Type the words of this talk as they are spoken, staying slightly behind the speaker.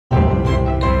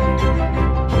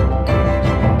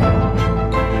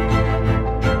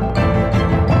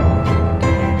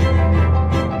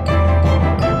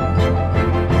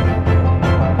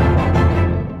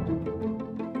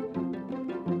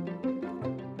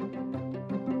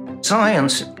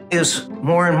Science is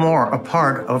more and more a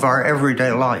part of our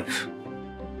everyday life.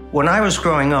 When I was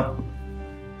growing up,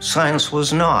 science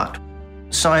was not.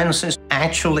 Science is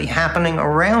actually happening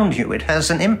around you. It has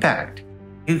an impact.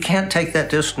 You can't take that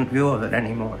distant view of it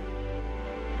anymore.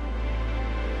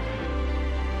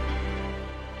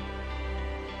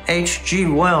 H.G.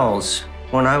 Wells,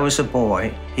 when I was a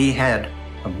boy, he had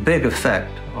a big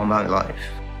effect on my life.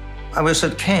 I was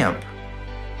at camp,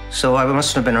 so I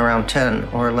must have been around 10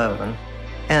 or 11,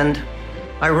 and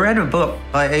I read a book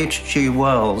by H.G.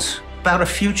 Wells about a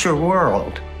future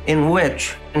world in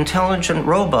which intelligent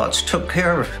robots took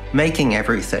care of making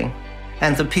everything,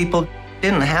 and the people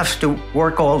didn't have to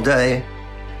work all day.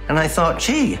 And I thought,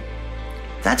 gee,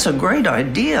 that's a great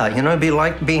idea. You know, it'd be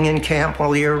like being in camp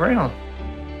all year round.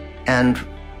 And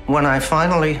when I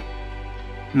finally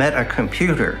met a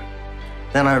computer,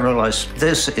 then I realized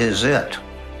this is it.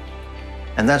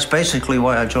 And that's basically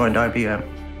why I joined IBM,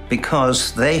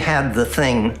 because they had the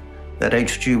thing that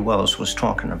H.G. Wells was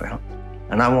talking about,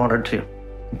 and I wanted to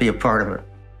be a part of it.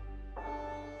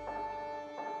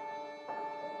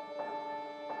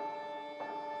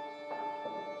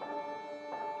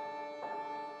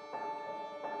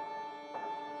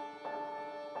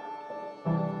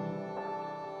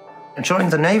 I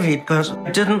joined the Navy because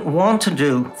I didn't want to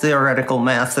do theoretical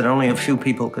math that only a few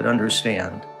people could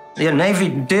understand. The Navy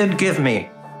did give me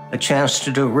a chance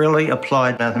to do really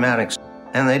applied mathematics,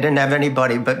 and they didn't have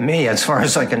anybody but me, as far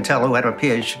as I can tell, who had a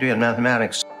PhD in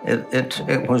mathematics.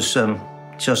 It was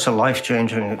just a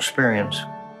life-changing experience.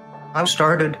 I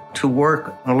started to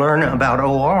work and learn about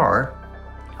OR,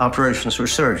 operations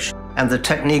research, and the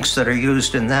techniques that are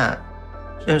used in that.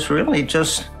 It was really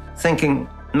just thinking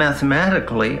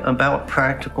mathematically about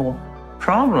practical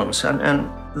problems, and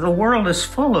the world is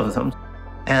full of them.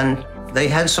 And they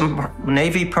had some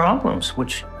Navy problems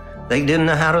which they didn't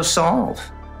know how to solve.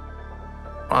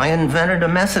 I invented a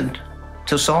method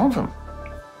to solve them.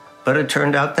 But it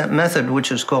turned out that method,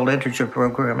 which is called integer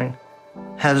programming,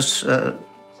 has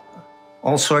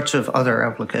all sorts of other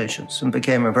applications and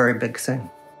became a very big thing.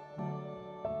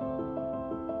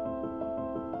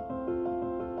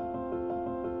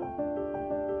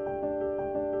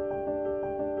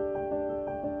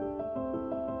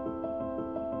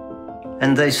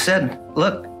 And they said,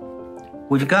 look,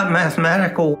 we've got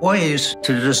mathematical ways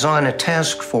to design a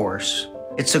task force.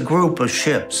 It's a group of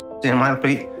ships. There might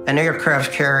be an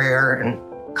aircraft carrier and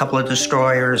a couple of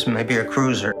destroyers, maybe a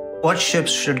cruiser. What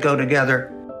ships should go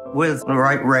together with the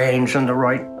right range and the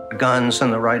right guns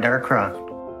and the right aircraft?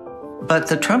 But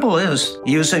the trouble is,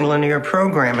 using linear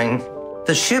programming,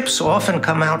 the ships often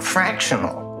come out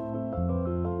fractional.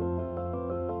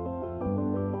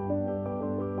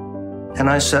 And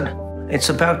I said, it's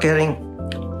about getting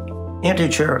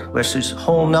integer versus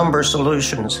whole number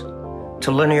solutions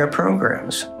to linear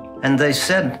programs. And they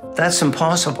said, that's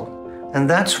impossible. And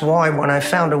that's why when I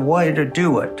found a way to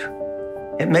do it,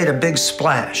 it made a big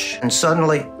splash. And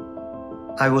suddenly,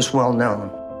 I was well known.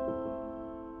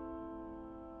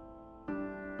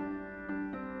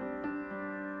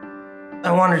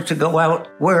 I wanted to go out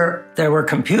where there were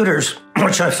computers,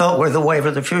 which I felt were the wave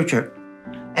of the future.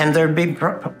 And there'd be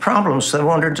problems they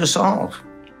wanted to solve.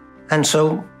 And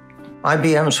so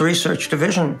IBM's research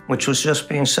division, which was just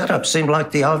being set up, seemed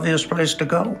like the obvious place to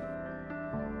go.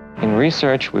 In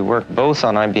research, we work both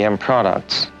on IBM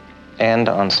products and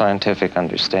on scientific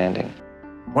understanding.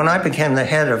 When I became the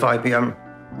head of IBM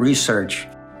research,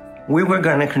 we were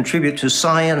going to contribute to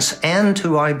science and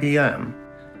to IBM,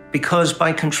 because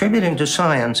by contributing to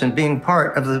science and being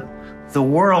part of the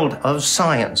world of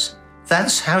science,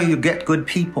 that's how you get good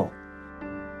people.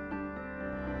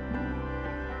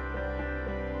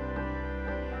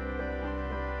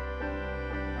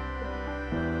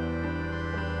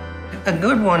 A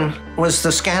good one was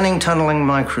the scanning tunneling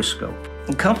microscope.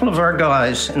 A couple of our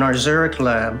guys in our Zurich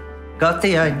lab got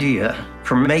the idea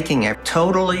for making a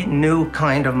totally new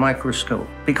kind of microscope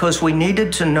because we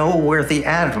needed to know where the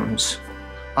atoms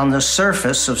on the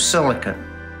surface of silicon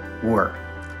were.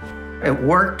 It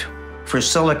worked for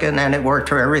silicon and it worked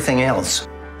for everything else.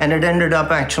 And it ended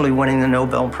up actually winning the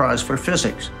Nobel Prize for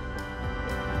Physics.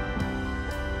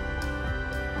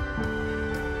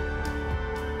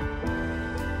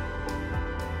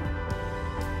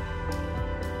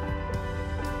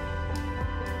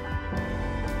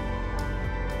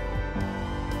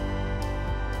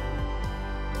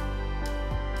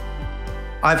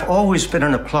 I've always been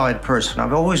an applied person.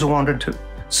 I've always wanted to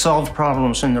solve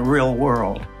problems in the real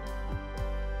world.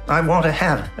 I want to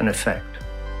have an effect.